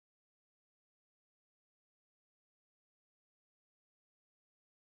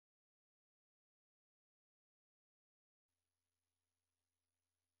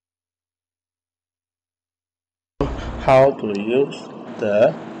how to use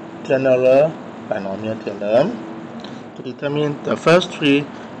the general binomial theorem to determine the first three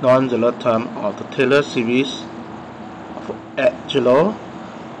non-zero terms of the Taylor series at 0.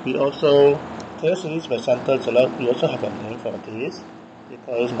 We also, Taylor series by center 0, we also have a name for this. We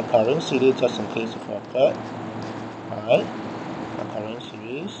call it Maclaurin series, just in case you forget. Alright, Maclaurin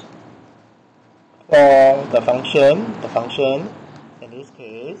series. For the function in this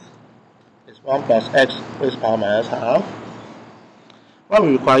case is 1 plus x raised to the power minus half. What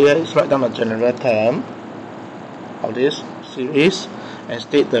we require is write down the general term of this series and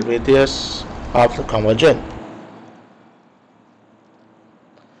state the radius of the convergence.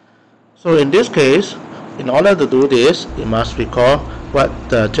 So in this case, in order to do this, you must recall what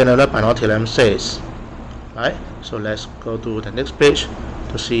the general binomial theorem says. Right? So let's go to the next page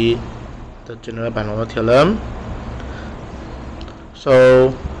to see the general binomial theorem.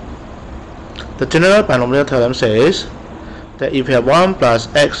 So the general binomial theorem says that if you have 1 plus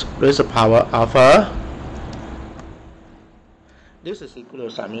x raised to the power alpha, this is equal to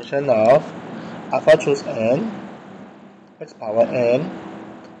summation of alpha choose n, x power n,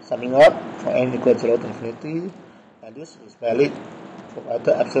 summing up for n equal to 0 to infinity, and this is valid provided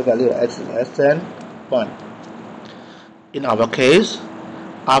absolute value of x is less than 1. In our case,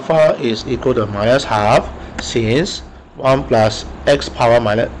 alpha is equal to minus half, since 1 plus x power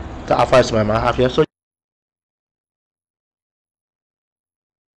minus, the alpha is minus half here. So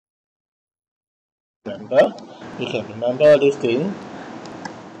we can remember this thing.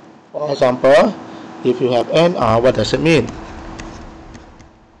 For example, if you have nr, what does it mean?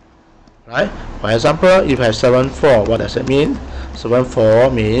 Right? For example, if you have 7, 4, what does it mean? 7, 4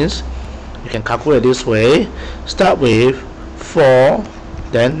 means you can calculate this way. Start with 4,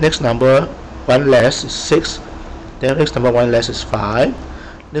 then next number 1 less is 6, then next number 1 less is 5,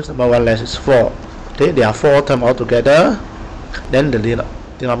 next number 1 less is 4. Okay, there are 4 terms altogether. Then the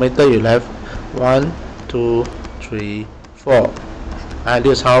denominator you have 1, 2, 3, 4. And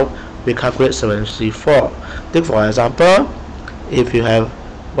this is how we calculate 74. Take for example, if you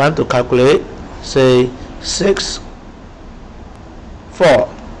want to calculate, say 6, 4,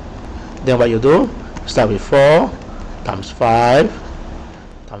 then what you do? Start with 4 times 5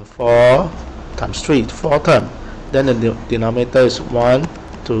 times 4 times 3, 4 terms. Then the denominator is 1,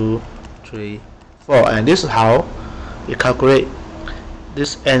 2, 3, 4, and this is how we calculate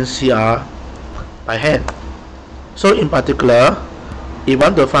this NCR by hand. So in particular, if you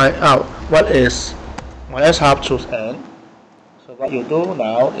want to find out what is minus half choose n, so what you do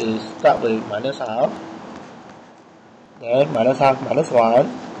now is start with minus half, then minus half minus 1,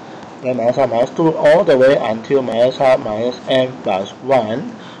 then minus half minus 2, all the way until minus half minus n plus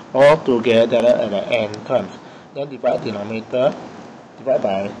 1, all together at the n terms. Then divide denominator, divide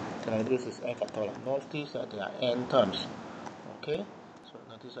by denominator, this is n factorial. Notice that there are n terms. Okay, so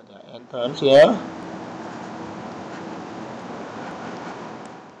notice that there are n terms here.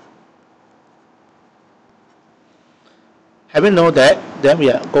 Having known that, then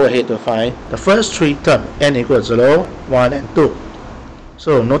we go ahead to find the first three terms, n equals 0, 1, and 2.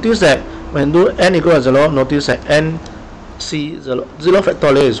 So notice that when do n equals 0, notice that n0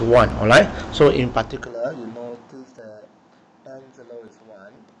 factorial is 1, alright? So in particular, you notice that n0 is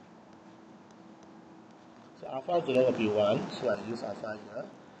 1. So alpha 0 will be 1, so I use alpha here.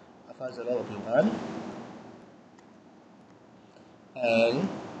 Alpha 0 will be 1. And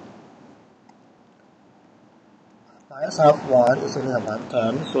minus half 1 is only a 1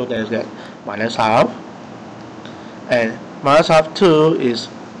 term, so there's that minus half. And minus half 2 is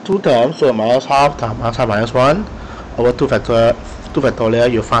 2 terms, so minus half times minus half minus 1 over 2 factorial,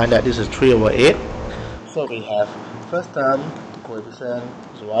 you find that this is 3 over 8. So we have first term coefficient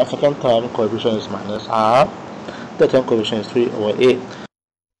is 1, second term coefficient is minus half, third term coefficient is 3 over 8.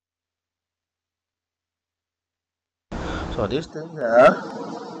 So this thing here,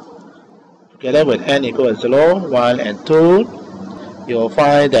 together with n equals 0, 1, and 2, you will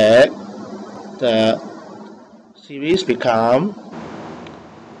find that the series become,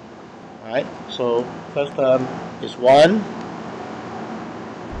 right? So first term is 1,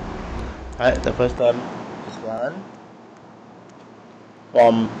 right? The first term is 1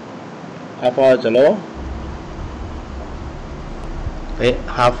 from alpha 0. Okay,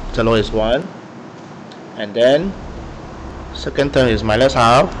 half 0 is 1, and then second term is minus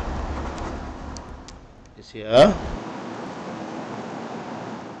half. Here.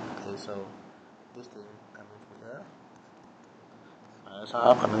 Okay, so this thing coming to here, minus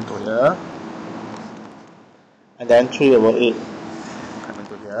half coming to here, and then 3 over 8 coming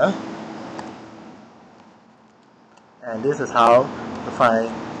to here. And this is how to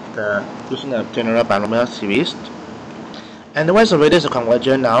find the using the general binomial series And what is the radius of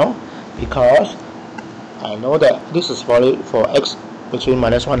convergence now? Because I know that this is for x between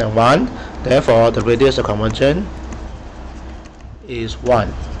 -1 and 1, therefore the radius of convergence is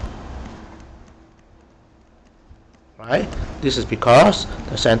 1. Right? This is because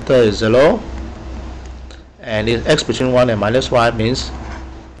the center is 0, and if x between 1 and -1 means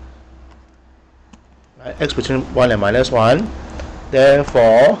x between 1 and -1,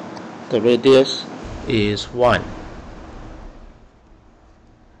 therefore the radius is 1.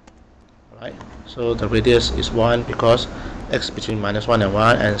 Right? So the radius is 1 because x between -1 and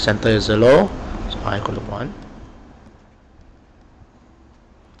 1 and center is 0, so I equal to 1.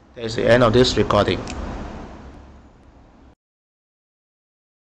 That is the end of this recording.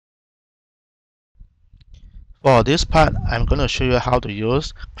 For this part, I'm going to show you how to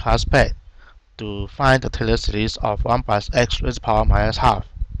use ClassPad to find the Taylor series of 1 plus x raised to the power minus half.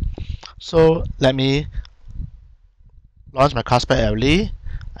 So let me launch my ClassPad early.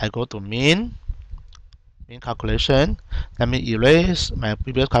 I go to mean calculation. Let me erase my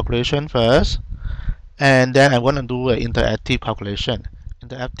previous calculation first, and then I'm going to do an interactive calculation.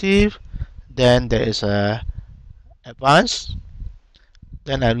 Interactive, then there is a advanced,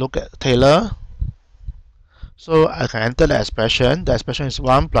 then I look at Taylor. So I can enter the expression. The expression is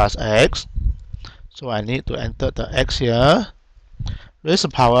 1 plus x. So I need to enter the x here. Raise to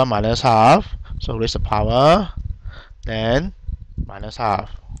the power minus half. So raise to the power, then minus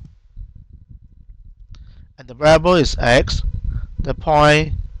half. And the variable is x. The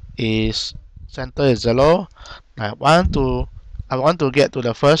point is center is 0. I want to get to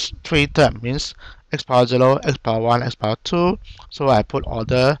the first 3 terms, means x power 0, x power 1, x power 2. So I put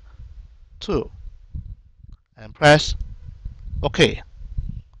order 2 and press OK.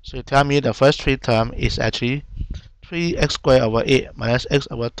 So you tell me the first 3 terms is actually 3x squared over 8 minus x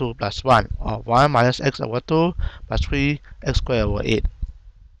over 2 plus 1, or 1 minus x over 2 plus 3x squared over 8.